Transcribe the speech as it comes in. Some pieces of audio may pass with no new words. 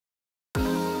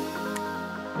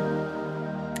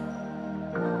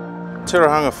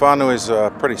Tirohanga Whānui is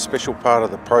a pretty special part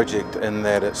of the project in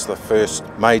that it's the first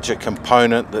major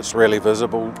component that's really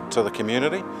visible to the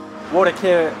community.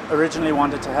 Watercare originally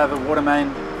wanted to have a water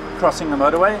main crossing the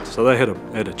motorway. So they had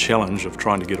a challenge of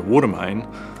trying to get a water main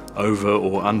over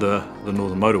or under the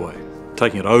Northern Motorway.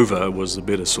 Taking it over was the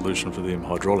better solution for them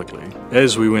hydraulically.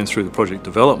 As we went through the project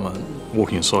development,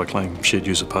 walking and cycling shared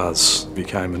user paths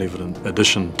became an evident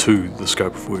addition to the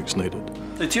scope of works needed.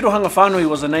 The Tirohanga Whānui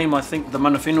was a name I think the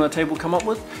mana whenua table come up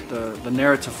with. The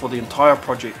narrative for the entire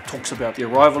project talks about the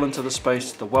arrival into the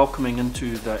space, the welcoming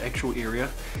into the actual area,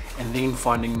 and then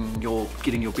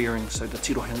getting your bearings. So the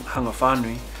Tirohanga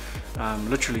Whānui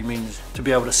literally means to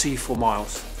be able to see for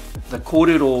miles. The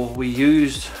corridor we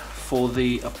used for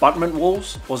the abutment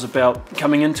walls was about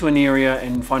coming into an area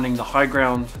and finding the high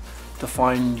ground to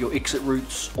find your exit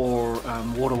routes or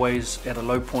waterways at a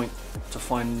low point to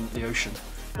find the ocean.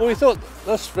 Well, we thought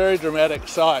this very dramatic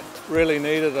site really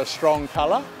needed a strong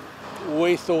colour.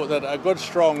 We thought that a good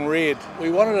strong red,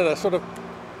 we wanted it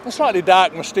a slightly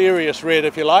dark, mysterious red,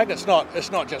 if you like. It's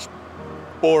not just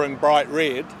boring bright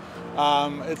red.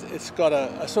 It's got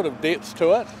a sort of depth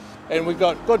to it. And we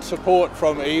got good support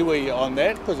from iwi on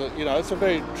that because it's a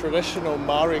very traditional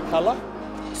Māori colour.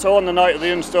 So on the night of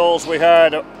the installs we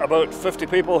had about 50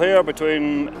 people here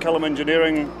between Killam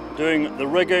Engineering doing the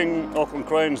rigging, Auckland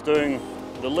Cranes doing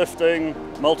the lifting,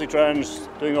 Multitrans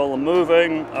doing all the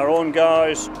moving, our own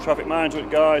guys, traffic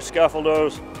management guys,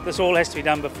 scaffolders. This all has to be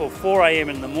done before 4 AM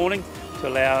in the morning to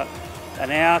allow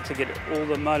an hour to get all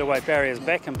the motorway barriers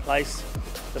back in place,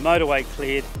 the motorway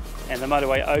cleared, and the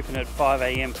motorway open at 5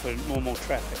 AM for normal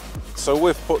traffic. So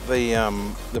we've put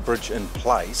the bridge in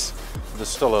place. There's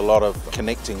still a lot of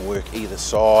connecting work either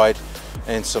side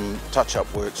and some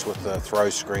touch-up works with the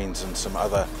throw screens and some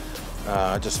other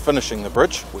just finishing the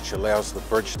bridge, which allows the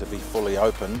bridge to be fully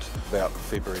opened about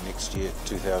February next year,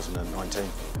 2019.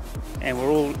 And we're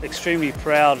all extremely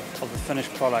proud of the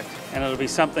finished product, and it'll be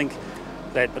something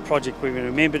that the project will be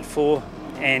remembered for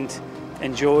and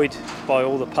enjoyed by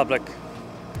all the public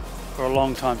for a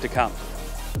long time to come.